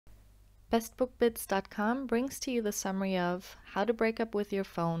BestBookBits.com brings to you the summary of How to Break Up with Your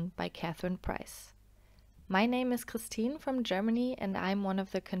Phone by Catherine Price. My name is Christine from Germany and I'm one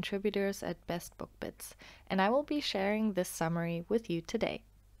of the contributors at Best Book Bits, and I will be sharing this summary with you today.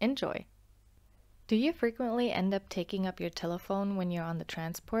 Enjoy! Do you frequently end up taking up your telephone when you're on the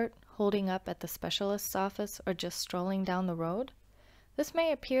transport, holding up at the specialist's office, or just strolling down the road? This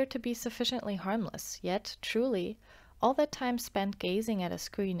may appear to be sufficiently harmless, yet, truly, all that time spent gazing at a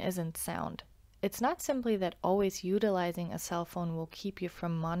screen isn't sound. It's not simply that always utilizing a cell phone will keep you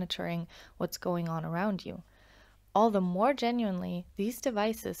from monitoring what's going on around you. All the more genuinely, these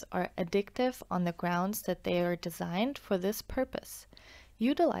devices are addictive on the grounds that they are designed for this purpose.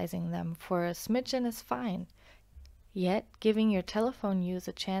 Utilizing them for a smidgen is fine, yet giving your telephone use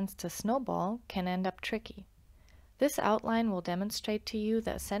a chance to snowball can end up tricky. This outline will demonstrate to you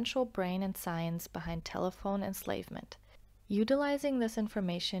the essential brain and science behind telephone enslavement. Utilizing this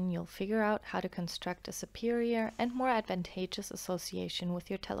information, you'll figure out how to construct a superior and more advantageous association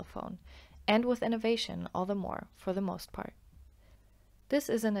with your telephone, and with innovation all the more, for the most part. This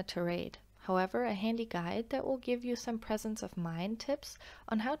isn't a tirade, however, a handy guide that will give you some presence of mind tips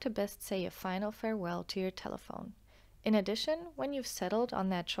on how to best say a final farewell to your telephone. In addition, when you've settled on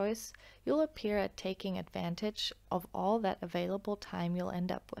that choice, you'll appear at taking advantage of all that available time you'll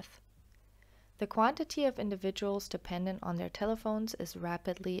end up with. The quantity of individuals dependent on their telephones is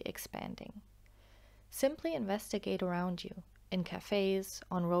rapidly expanding. Simply investigate around you, in cafes,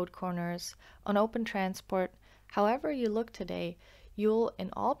 on road corners, on open transport. However you look today, you'll in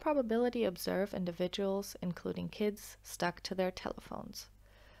all probability observe individuals, including kids, stuck to their telephones.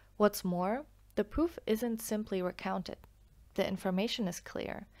 What's more, the proof isn't simply recounted. The information is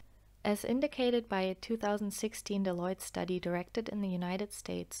clear. As indicated by a 2016 Deloitte study directed in the United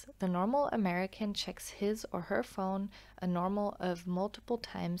States, the normal American checks his or her phone a normal of multiple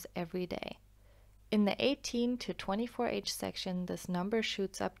times every day. In the 18 to 24 age section, this number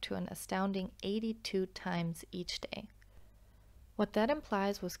shoots up to an astounding 82 times each day. What that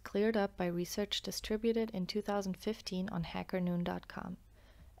implies was cleared up by research distributed in 2015 on HackerNoon.com.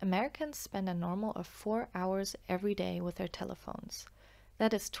 Americans spend a normal of 4 hours every day with their telephones.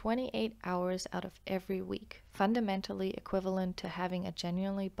 That is 28 hours out of every week, fundamentally equivalent to having a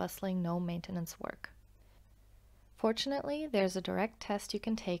genuinely bustling no-maintenance work. Fortunately, there's a direct test you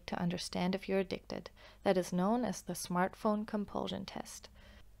can take to understand if you're addicted, that is known as the smartphone compulsion test.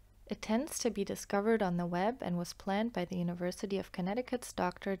 It tends to be discovered on the web and was planned by the University of Connecticut's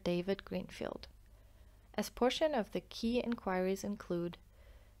Dr. David Greenfield. As portion of the key inquiries include: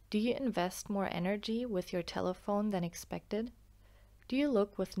 do you invest more energy with your telephone than expected? Do you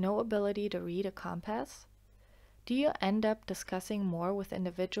look with no ability to read a compass? Do you end up discussing more with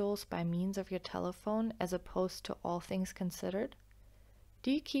individuals by means of your telephone as opposed to all things considered?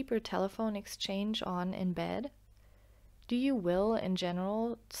 Do you keep your telephone exchange on in bed? Do you will, in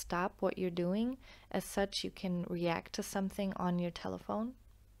general, stop what you're doing as such you can react to something on your telephone?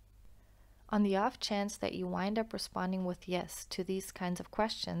 On the off chance that you wind up responding with yes to these kinds of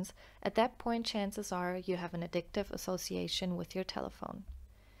questions, at that point chances are you have an addictive association with your telephone.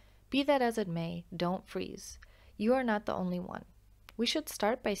 Be that as it may, don't freeze. You are not the only one. We should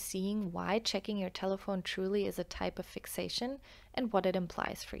start by seeing why checking your telephone truly is a type of fixation and what it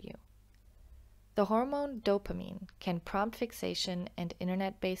implies for you. The hormone dopamine can prompt fixation, and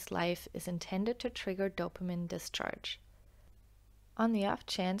internet-based life is intended to trigger dopamine discharge. On the off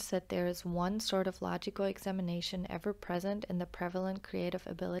chance that there is one sort of logical examination ever present in the prevalent creative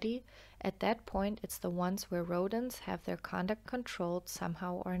ability, at that point it's the ones where rodents have their conduct controlled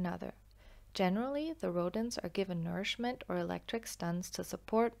somehow or another. Generally, the rodents are given nourishment or electric stuns to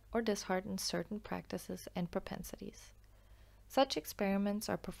support or dishearten certain practices and propensities. Such experiments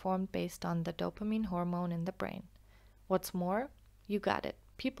are performed based on the dopamine hormone in the brain. What's more, you got it,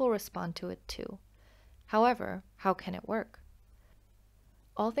 people respond to it too. However, how can it work?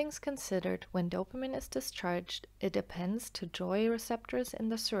 All things considered, when dopamine is discharged, it depends to joy receptors in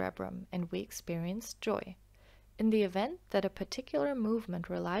the cerebrum, and we experience joy. In the event that a particular movement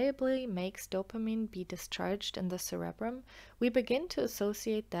reliably makes dopamine be discharged in the cerebrum, we begin to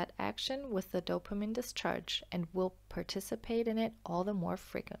associate that action with the dopamine discharge and will participate in it all the more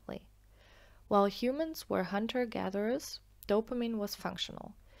frequently. While humans were hunter-gatherers, dopamine was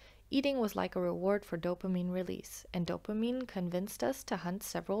functional. Eating was like a reward for dopamine release, and dopamine convinced us to hunt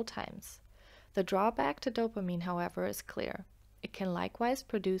several times. The drawback to dopamine, however, is clear. It can likewise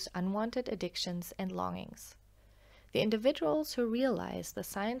produce unwanted addictions and longings. The individuals who realize the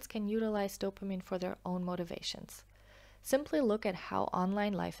science can utilize dopamine for their own motivations. Simply look at how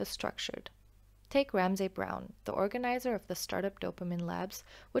online life is structured. Take Ramsey Brown, the organizer of the startup Dopamine Labs,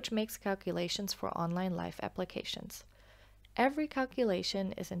 which makes calculations for online life applications. Every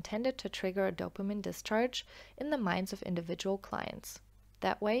calculation is intended to trigger a dopamine discharge in the minds of individual clients.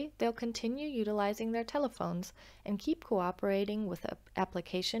 That way, they'll continue utilizing their telephones and keep cooperating with the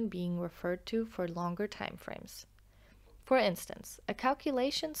application being referred to for longer time frames. For instance, a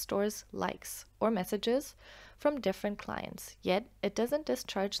calculation stores likes or messages from different clients, yet it doesn't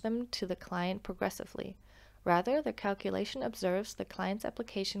discharge them to the client progressively. Rather, the calculation observes the client's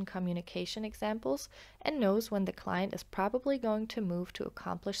application communication examples and knows when the client is probably going to move to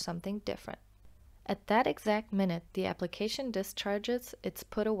accomplish something different. At that exact minute, the application discharges its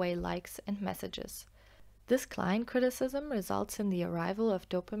put-away likes and messages. This client criticism results in the arrival of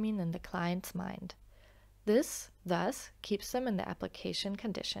dopamine in the client's mind. This, thus, keeps them in the application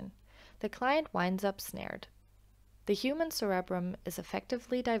condition. The client winds up snared. The human cerebrum is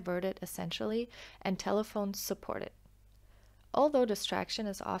effectively diverted essentially, and telephones support it. Although distraction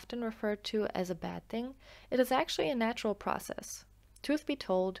is often referred to as a bad thing, it is actually a natural process. Truth be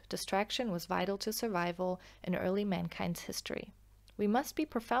told, distraction was vital to survival in early mankind's history. We must be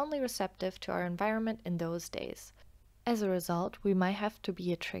profoundly receptive to our environment in those days. As a result, we might have to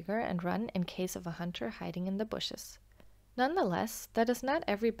be a trigger and run in case of a hunter hiding in the bushes. Nonetheless, that is not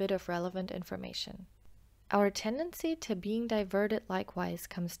every bit of relevant information. Our tendency to being diverted likewise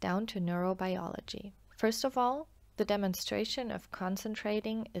comes down to neurobiology. First of all, the demonstration of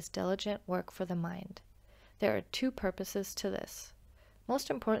concentrating is diligent work for the mind. There are two purposes to this. Most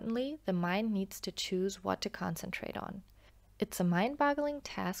importantly, the mind needs to choose what to concentrate on. It's a mind-boggling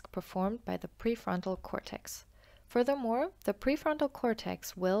task performed by the prefrontal cortex. Furthermore, the prefrontal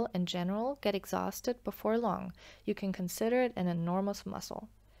cortex will, in general, get exhausted before long. You can consider it an enormous muscle.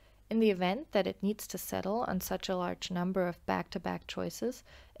 In the event that it needs to settle on such a large number of back-to-back choices,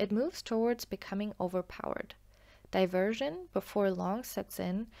 it moves towards becoming overpowered. Diversion before long sets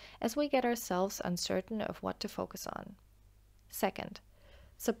in as we get ourselves uncertain of what to focus on. Second,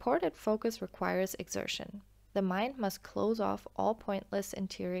 supported focus requires exertion. The mind must close off all pointless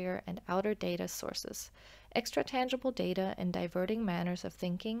interior and outer data sources. Extra-tangible data and diverting manners of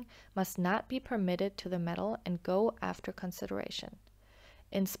thinking must not be permitted to the metal and go after consideration.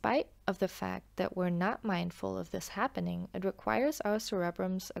 In spite of the fact that we're not mindful of this happening, it requires our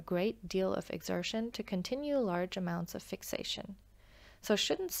cerebrums a great deal of exertion to continue large amounts of fixation. So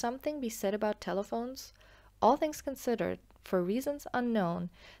shouldn't something be said about telephones? All things considered, for reasons unknown,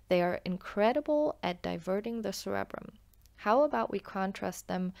 they are incredible at diverting the cerebrum. How about we contrast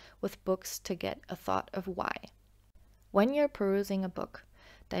them with books to get a thought of why? When you're perusing a book,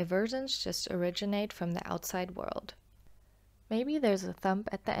 diversions just originate from the outside world. Maybe there's a thump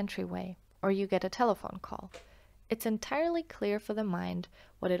at the entryway, or you get a telephone call. It's entirely clear for the mind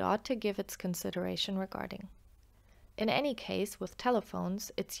what it ought to give its consideration regarding. In any case, with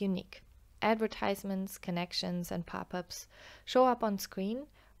telephones, it's unique. Advertisements, connections, and pop-ups show up on screen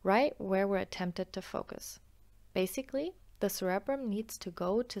right where we're tempted to focus. Basically, the cerebrum needs to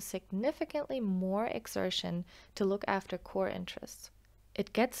go to significantly more exertion to look after core interests.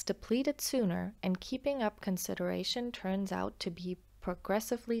 It gets depleted sooner, and keeping up consideration turns out to be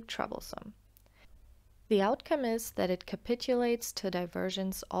progressively troublesome. The outcome is that it capitulates to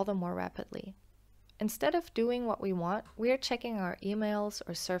diversions all the more rapidly. Instead of doing what we want, we are checking our emails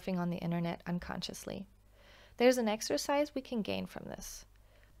or surfing on the internet unconsciously. There's an exercise we can gain from this.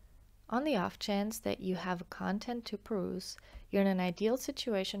 On the off chance that you have content to peruse, you're in an ideal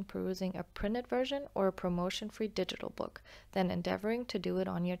situation perusing a printed version or a promotion-free digital book than endeavoring to do it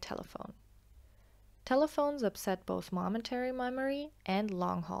on your telephone. Telephones upset both momentary memory and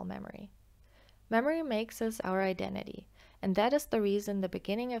long-haul memory. Memory makes us our identity, and that is the reason the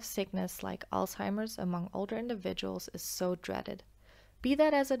beginning of sickness like Alzheimer's among older individuals is so dreaded. Be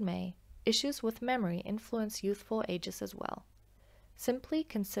that as it may, issues with memory influence youthful ages as well. Simply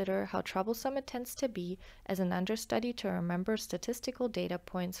consider how troublesome it tends to be as an understudy to remember statistical data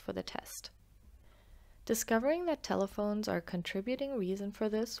points for the test. Discovering that telephones are a contributing reason for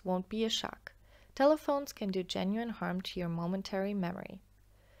this won't be a shock. Telephones can do genuine harm to your momentary memory.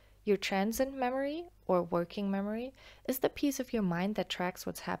 Your transient memory, or working memory, is the piece of your mind that tracks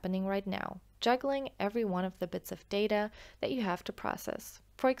what's happening right now, juggling every one of the bits of data that you have to process.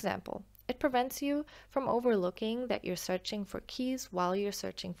 For example, it prevents you from overlooking that you're searching for keys while you're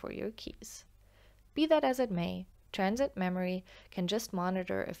searching for your keys. Be that as it may, transient memory can just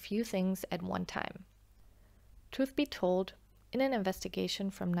monitor a few things at one time. Truth be told, in an investigation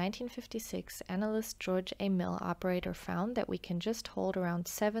from 1956, analyst George A. Mill Operator found that we can just hold around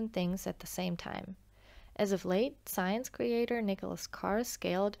 7 things at the same time. As of late, science creator Nicholas Carr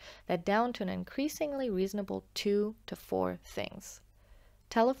scaled that down to an increasingly reasonable 2 to 4 things.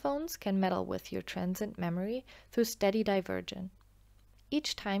 Telephones can meddle with your transient memory through steady diversion.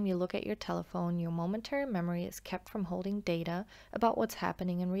 Each time you look at your telephone, your momentary memory is kept from holding data about what's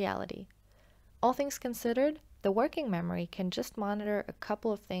happening in reality. All things considered, the working memory can just monitor a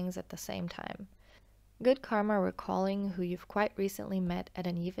couple of things at the same time. Good karma recalling who you've quite recently met at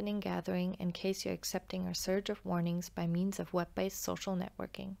an evening gathering in case you're accepting a surge of warnings by means of web-based social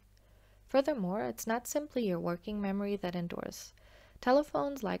networking. Furthermore, it's not simply your working memory that endures.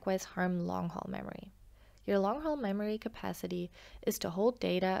 Telephones likewise harm long-haul memory. Your long-haul memory capacity is to hold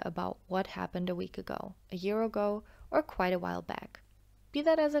data about what happened a week ago, a year ago, or quite a while back. Be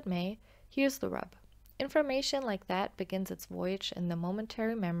that as it may, here's the rub. Information like that begins its voyage in the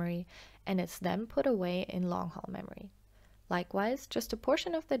momentary memory and is then put away in long-haul memory. Likewise, just a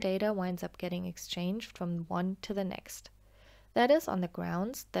portion of the data winds up getting exchanged from one to the next. That is on the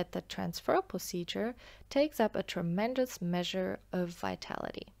grounds that the transfer procedure takes up a tremendous measure of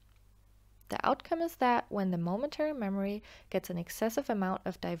vitality. The outcome is that when the momentary memory gets an excessive amount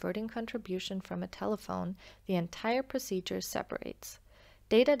of diverting contribution from a telephone, the entire procedure separates.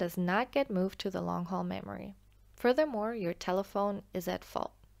 Data does not get moved to the long-haul memory. Furthermore, your telephone is at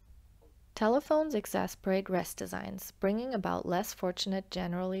fault. Telephones exasperate rest designs, bringing about less fortunate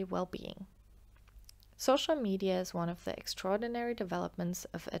generally well-being. Social media is one of the extraordinary developments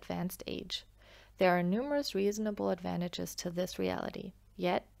of advanced age. There are numerous reasonable advantages to this reality,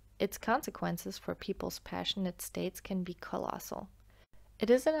 yet its consequences for people's passionate states can be colossal. It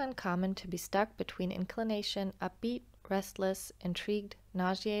isn't uncommon to be stuck between inclination, upbeat, restless, intrigued,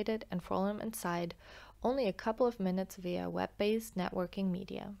 nauseated, and fallen inside only a couple of minutes via web-based networking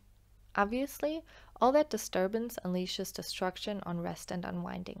media. Obviously, all that disturbance unleashes destruction on rest and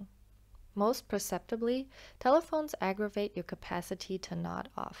unwinding. Most perceptibly, telephones aggravate your capacity to nod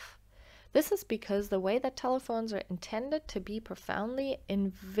off. This is because the way that telephones are intended to be profoundly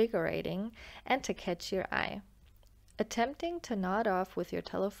invigorating and to catch your eye. Attempting to nod off with your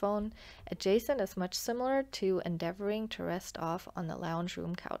telephone adjacent is much similar to endeavoring to rest off on the lounge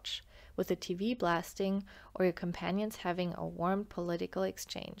room couch, with the TV blasting or your companions having a warm political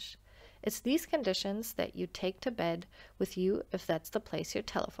exchange. It's these conditions that you take to bed with you if that's the place your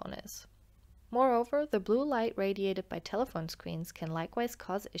telephone is. Moreover, the blue light radiated by telephone screens can likewise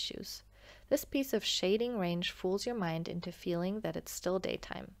cause issues. This piece of shading range fools your mind into feeling that it's still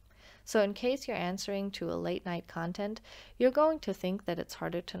daytime. So in case you're answering to a late night content, you're going to think that it's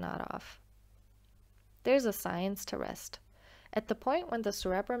harder to nod off. There's a science to rest. At the point when the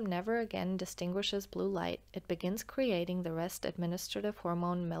cerebrum never again distinguishes blue light, it begins creating the rest administrative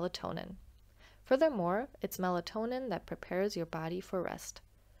hormone melatonin. Furthermore, it's melatonin that prepares your body for rest.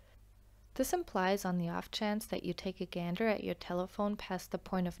 This implies on the off chance that you take a gander at your telephone past the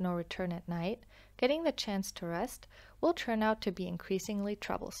point of no return at night, getting the chance to rest will turn out to be increasingly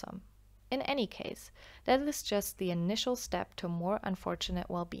troublesome. In any case, that is just the initial step to more unfortunate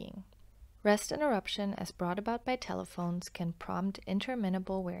well-being. Rest interruption as brought about by telephones can prompt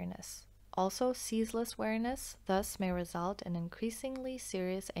interminable weariness. Also, ceaseless weariness thus may result in increasingly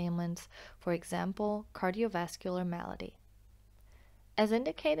serious ailments, for example, cardiovascular malady. As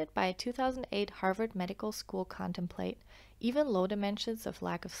indicated by a 2008 Harvard Medical School contemplate, even low dimensions of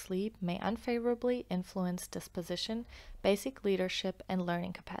lack of sleep may unfavorably influence disposition, basic leadership, and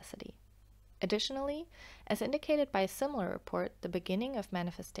learning capacity. Additionally, as indicated by a similar report, the beginning of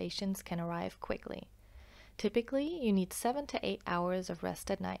manifestations can arrive quickly. Typically, you need 7 to 8 hours of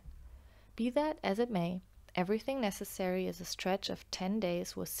rest at night. Be that as it may, everything necessary is a stretch of 10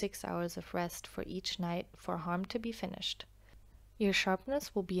 days with 6 hours of rest for each night for harm to be finished. Your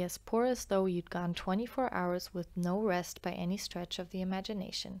sharpness will be as poor as though you'd gone 24 hours with no rest by any stretch of the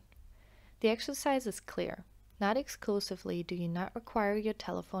imagination. The exercise is clear. Not exclusively do you not require your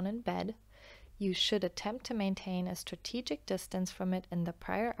telephone in bed, you should attempt to maintain a strategic distance from it in the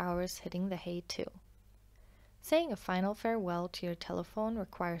prior hours hitting the hay too. Saying a final farewell to your telephone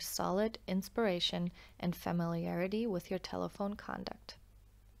requires solid inspiration and familiarity with your telephone conduct.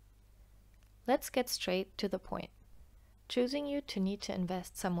 Let's get straight to the point. Choosing you to need to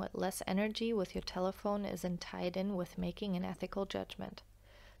invest somewhat less energy with your telephone isn't tied in with making an ethical judgment.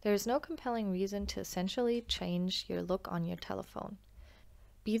 There is no compelling reason to essentially change your look on your telephone.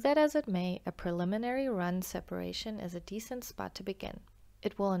 Be that as it may, a preliminary run separation is a decent spot to begin.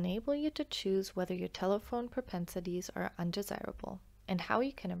 It will enable you to choose whether your telephone propensities are undesirable, and how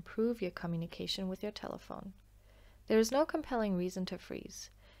you can improve your communication with your telephone. There is no compelling reason to freeze.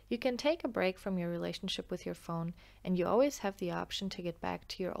 You can take a break from your relationship with your phone, and you always have the option to get back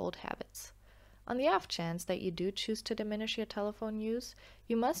to your old habits. On the off chance that you do choose to diminish your telephone use,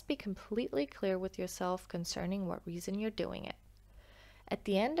 you must be completely clear with yourself concerning what reason you're doing it. At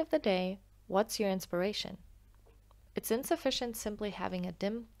the end of the day, what's your inspiration? It's insufficient simply having a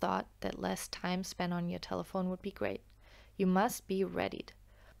dim thought that less time spent on your telephone would be great. You must be readied.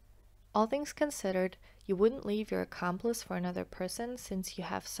 All things considered, you wouldn't leave your accomplice for another person since you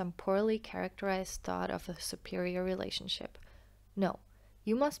have some poorly characterized thought of a superior relationship. No,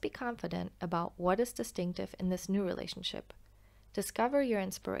 you must be confident about what is distinctive in this new relationship. Discover your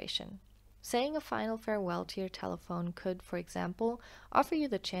inspiration. Saying a final farewell to your telephone could, for example, offer you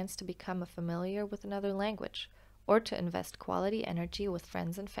the chance to become familiar with another language, or to invest quality energy with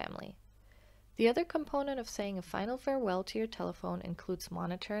friends and family. The other component of saying a final farewell to your telephone includes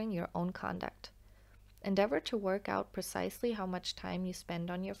monitoring your own conduct. Endeavor to work out precisely how much time you spend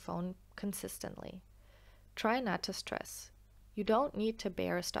on your phone consistently. Try not to stress. You don't need to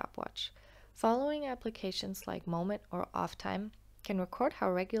bear a stopwatch. Following applications like Moment or OffTime can record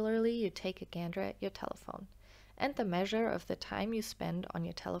how regularly you take a gander at your telephone, and the measure of the time you spend on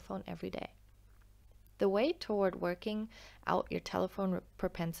your telephone every day. The way toward working out your telephone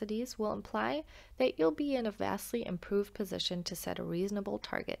propensities will imply that you'll be in a vastly improved position to set a reasonable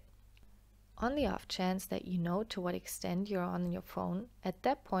target. On the off chance that you know to what extent you're on your phone, at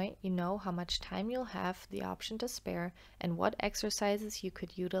that point you know how much time you'll have the option to spare and what exercises you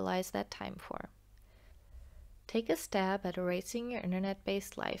could utilize that time for. Take a stab at erasing your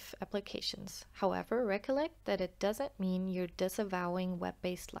internet-based life applications. However, recollect that it doesn't mean you're disavowing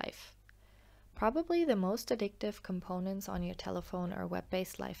web-based life. Probably the most addictive components on your telephone are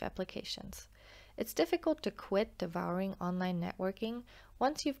web-based life applications. It's difficult to quit devouring online networking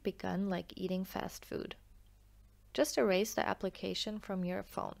once you've begun like eating fast food. Just erase the application from your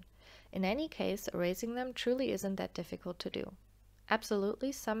phone. In any case, erasing them truly isn't that difficult to do.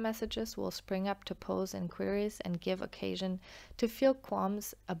 Absolutely, some messages will spring up to pose inquiries and give occasion to feel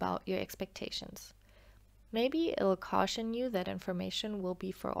qualms about your expectations. Maybe it'll caution you that information will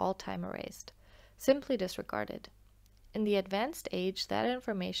be for all time erased. Simply disregarded. In the advanced age, that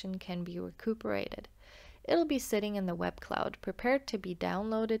information can be recuperated. It'll be sitting in the web cloud, prepared to be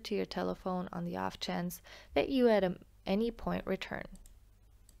downloaded to your telephone on the off chance that you at any point return.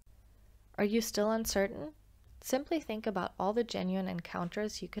 Are you still uncertain? Simply think about all the genuine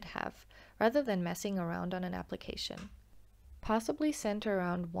encounters you could have, rather than messing around on an application. Possibly center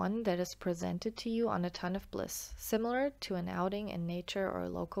around one that is presented to you on a ton of bliss, similar to an outing in nature or a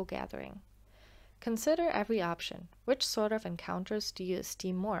local gathering. Consider every option. Which sort of encounters do you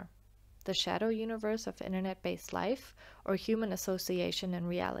esteem more? The shadow universe of internet-based life or human association in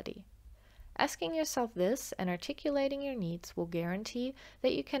reality? Asking yourself this and articulating your needs will guarantee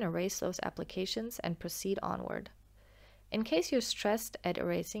that you can erase those applications and proceed onward. In case you're stressed at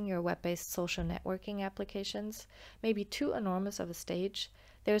erasing your web-based social networking applications, maybe too enormous of a stage,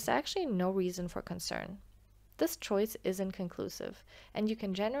 there's actually no reason for concern. This choice isn't conclusive, and you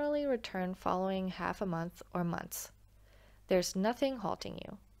can generally return following half a month or months. There's nothing halting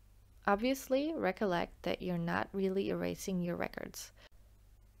you. Obviously, recollect that you're not really erasing your records.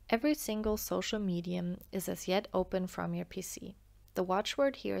 Every single social medium is as yet open from your PC. The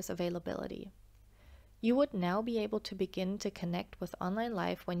watchword here is availability. You would now be able to begin to connect with online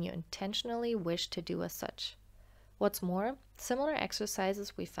life when you intentionally wish to do as such. What's more, similar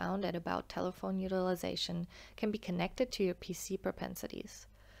exercises we found at about telephone utilization can be connected to your PC propensities.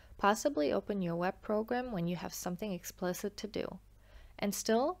 Possibly open your web program when you have something explicit to do. And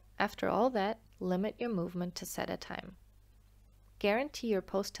still, after all that, limit your movement to set a time. Guarantee your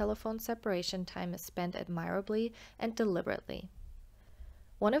post-telephone separation time is spent admirably and deliberately.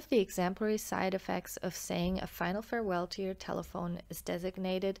 One of the exemplary side effects of saying a final farewell to your telephone is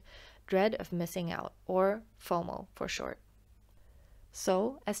designated dread of missing out, or FOMO for short.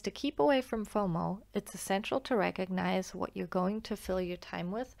 So, as to keep away from FOMO, it's essential to recognize what you're going to fill your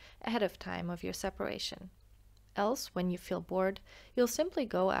time with ahead of time of your separation. Else, when you feel bored, you'll simply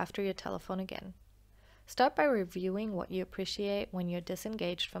go after your telephone again. Start by reviewing what you appreciate when you're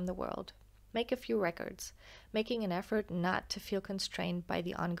disengaged from the world. Make a few records, making an effort not to feel constrained by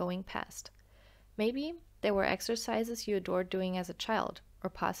the ongoing past. Maybe there were exercises you adored doing as a child, or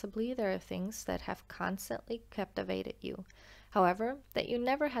possibly there are things that have constantly captivated you, however, that you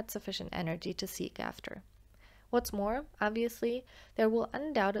never had sufficient energy to seek after. What's more, obviously, there will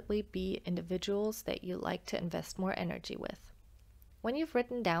undoubtedly be individuals that you like to invest more energy with. When you've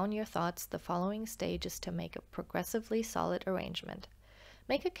written down your thoughts, the following stage is to make a progressively solid arrangement.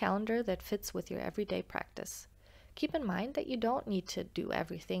 Make a calendar that fits with your everyday practice. Keep in mind that you don't need to do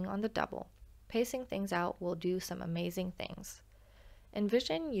everything on the double. Pacing things out will do some amazing things.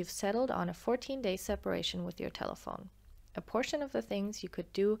 Envision you've settled on a 14-day separation with your telephone. A portion of the things you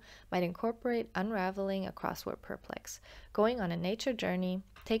could do might incorporate unraveling a crossword perplex, going on a nature journey,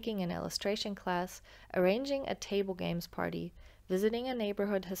 taking an illustration class, arranging a table games party, visiting a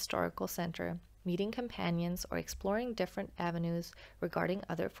neighborhood historical center, meeting companions, or exploring different avenues regarding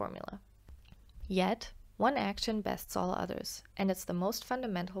other formula. Yet, one action bests all others, and it's the most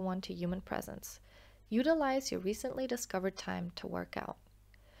fundamental one to human presence. Utilize your recently discovered time to work out.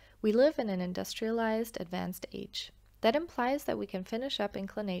 We live in an industrialized, advanced age. That implies that we can finish up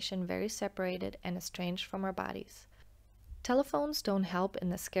inclination very separated and estranged from our bodies. Telephones don't help in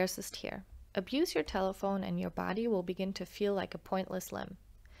the scarcest here. Abuse your telephone and your body will begin to feel like a pointless limb.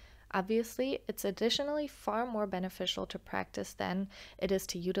 Obviously, it's additionally far more beneficial to practice than it is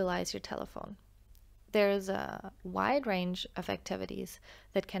to utilize your telephone. There is a wide range of activities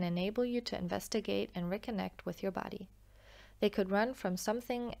that can enable you to investigate and reconnect with your body. They could run from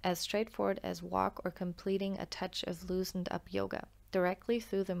something as straightforward as walk or completing a touch of loosened up yoga, directly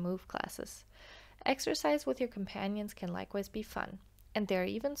through the move classes. Exercise with your companions can likewise be fun, and there are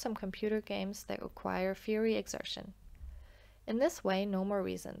even some computer games that require fiery exertion. In this way, no more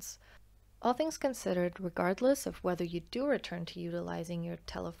reasons. All things considered, regardless of whether you do return to utilizing your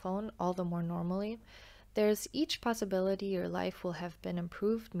telephone all the more normally, there's each possibility your life will have been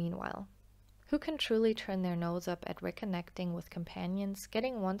improved meanwhile. Who can truly turn their nose up at reconnecting with companions,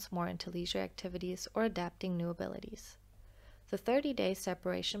 getting once more into leisure activities, or adapting new abilities? The 30-day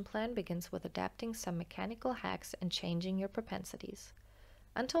separation plan begins with adapting some mechanical hacks and changing your propensities.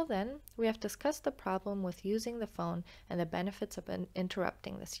 Until then, we have discussed the problem with using the phone and the benefits of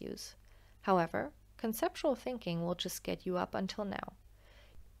interrupting this use. However, conceptual thinking will just get you up until now.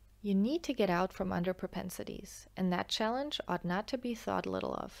 You need to get out from under propensities, and that challenge ought not to be thought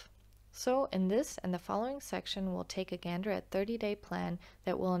little of. So, in this and the following section, we'll take a gander at 30-day plan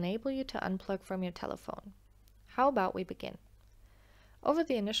that will enable you to unplug from your telephone. How about we begin? Over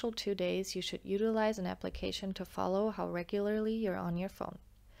the initial 2 days, you should utilize an application to follow how regularly you're on your phone.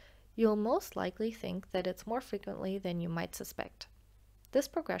 You'll most likely think that it's more frequently than you might suspect. This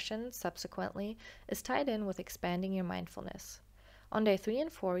progression, subsequently, is tied in with expanding your mindfulness. On day 3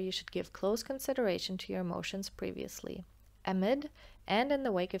 and 4, you should give close consideration to your emotions previously, amid and in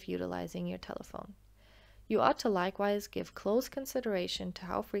the wake of utilizing your telephone. You ought to likewise give close consideration to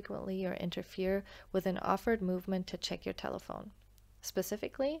how frequently you interfere with an offered movement to check your telephone.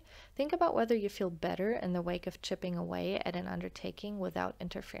 Specifically, think about whether you feel better in the wake of chipping away at an undertaking without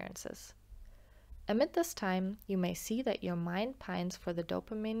interferences. Amid this time, you may see that your mind pines for the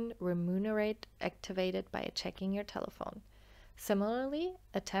dopamine remunerate activated by checking your telephone. Similarly,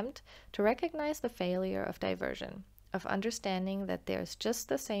 attempt to recognize the failure of diversion, of understanding that there's just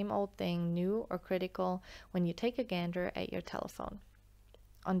the same old thing, new or critical, when you take a gander at your telephone.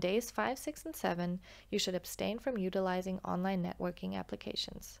 On days 5, 6, and 7, you should abstain from utilizing online networking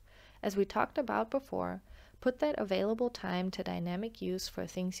applications. As we talked about before, put that available time to dynamic use for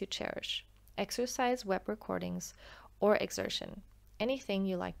things you cherish. Exercise, web recordings, or exertion, anything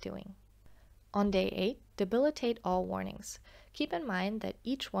you like doing. On day 8, debilitate all warnings. Keep in mind that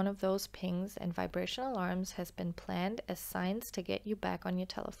each one of those pings and vibration alarms has been planned as signs to get you back on your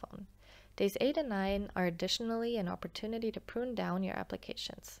telephone. Days 8 and 9 are additionally an opportunity to prune down your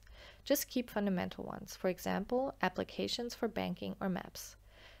applications. Just keep fundamental ones, for example, applications for banking or maps.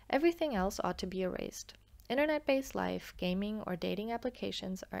 Everything else ought to be erased. Internet-based life, gaming, or dating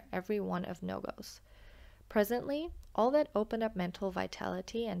applications are every one of no-goes. Presently, all that opened up mental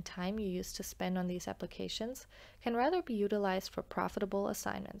vitality and time you used to spend on these applications can rather be utilized for profitable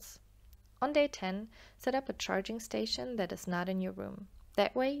assignments. On day 10, set up a charging station that is not in your room.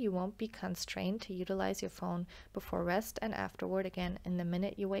 That way you won't be constrained to utilize your phone before rest and afterward again in the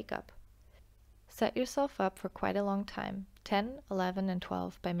minute you wake up. Set yourself up for quite a long time, 10, 11, and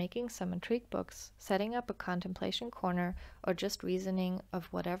 12, by making some intrigue books, setting up a contemplation corner, or just reasoning of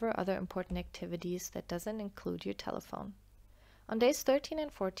whatever other important activities that doesn't include your telephone. On days 13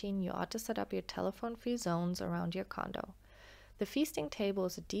 and 14, you ought to set up your telephone-free zones around your condo. The feasting table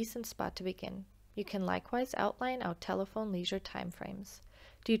is a decent spot to begin. You can likewise outline out telephone leisure timeframes.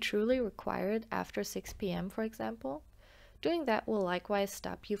 Do you truly require it after 6 p.m., for example? Doing that will likewise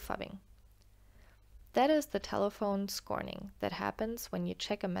stop you phubbing. That is the telephone scorning that happens when you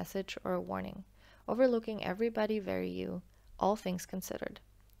check a message or a warning, overlooking everybody very you, all things considered.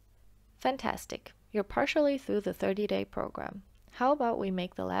 Fantastic! You're partially through the 30-day program. How about we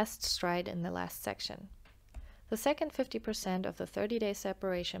make the last stride in the last section? The second 50% of the 30-day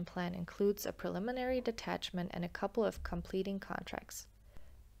separation plan includes a preliminary detachment and a couple of completing contracts.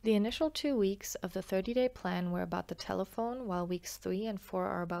 The initial 2 weeks of the 30-day plan were about the telephone, while weeks 3 and 4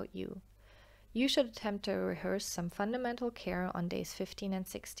 are about you. You should attempt to rehearse some fundamental care on days 15 and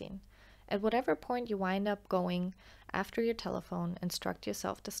 16. At whatever point you wind up going after your telephone, instruct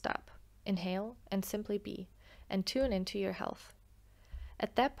yourself to stop, inhale, and simply be, and tune into your health.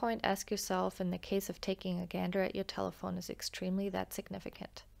 At that point, ask yourself, in the case of taking a gander at your telephone is extremely that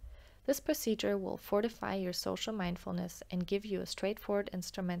significant. This procedure will fortify your social mindfulness and give you a straightforward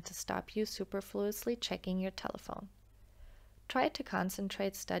instrument to stop you superfluously checking your telephone. Try to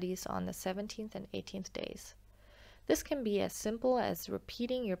concentrate studies on the 17th and 18th days. This can be as simple as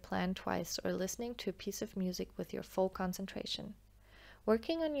repeating your plan twice or listening to a piece of music with your full concentration.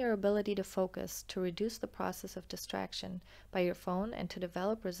 Working on your ability to focus to reduce the process of distraction by your phone and to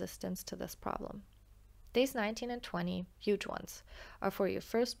develop resistance to this problem. Days 19 and 20, huge ones, are for your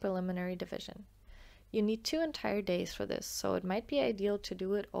first preliminary division. You need 2 entire days for this, so it might be ideal to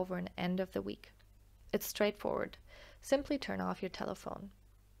do it over an end of the week. It's straightforward. Simply turn off your telephone.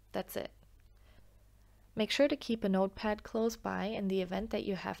 That's it. Make sure to keep a notepad close by in the event that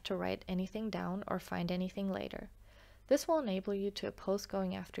you have to write anything down or find anything later. This will enable you to oppose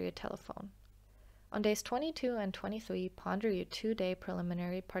going after your telephone. On days 22 and 23, ponder your 2-day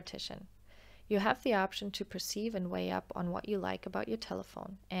preliminary partition. You have the option to perceive and weigh up on what you like about your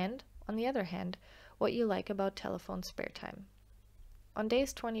telephone and, on the other hand, what you like about telephone spare time. On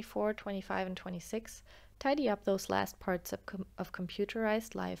days 24, 25, and 26, tidy up those last parts of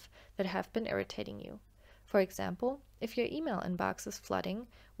computerized life that have been irritating you. For example, if your email inbox is flooding,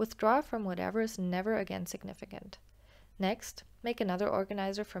 withdraw from whatever is never again significant. Next, make another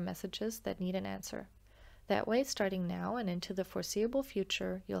organizer for messages that need an answer. That way, starting now and into the foreseeable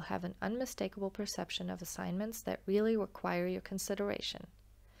future, you'll have an unmistakable perception of assignments that really require your consideration.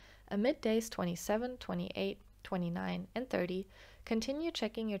 Amid days 27, 28, 29, and 30, continue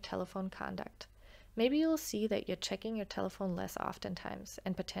checking your telephone conduct. Maybe you'll see that you're checking your telephone less oftentimes,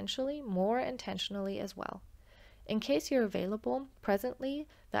 and potentially more intentionally as well. In case you're available, presently,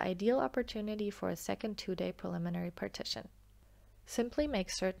 the ideal opportunity for a second 2-day preliminary partition. Simply make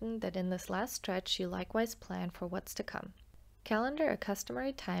certain that in this last stretch you likewise plan for what's to come. Calendar a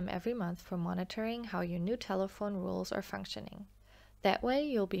customary time every month for monitoring how your new telephone rules are functioning. That way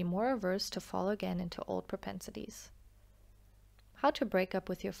you'll be more averse to fall again into old propensities. How to Break Up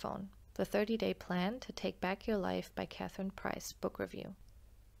with Your Phone: The 30-Day Plan to Take Back Your Life by Catherine Price, Book Review.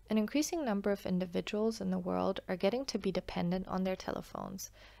 An increasing number of individuals in the world are getting to be dependent on their telephones,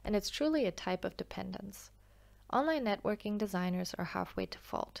 and it's truly a type of dependence. Online networking designers are halfway to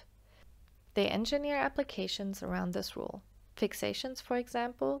fault. They engineer applications around this rule. Fixations, for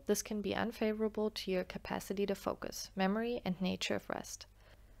example, this can be unfavorable to your capacity to focus, memory, and nature of rest.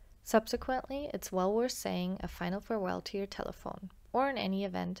 Subsequently, it's well worth saying a final farewell to your telephone, or in any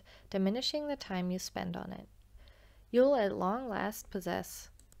event, diminishing the time you spend on it. You'll at long last possess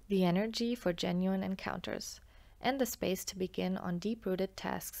the energy for genuine encounters, and the space to begin on deep-rooted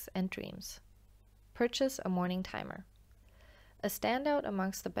tasks and dreams. Purchase a morning timer. A standout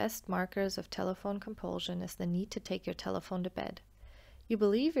amongst the best markers of telephone compulsion is the need to take your telephone to bed. You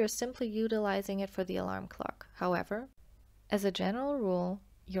believe you're simply utilizing it for the alarm clock. However, as a general rule,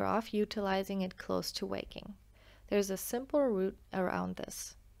 you're off utilizing it close to waking. There's a simple route around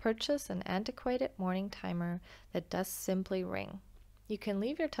this. Purchase an antiquated morning timer that does simply ring. You can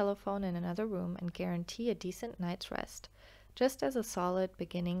leave your telephone in another room and guarantee a decent night's rest, just as a solid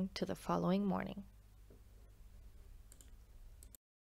beginning to the following morning.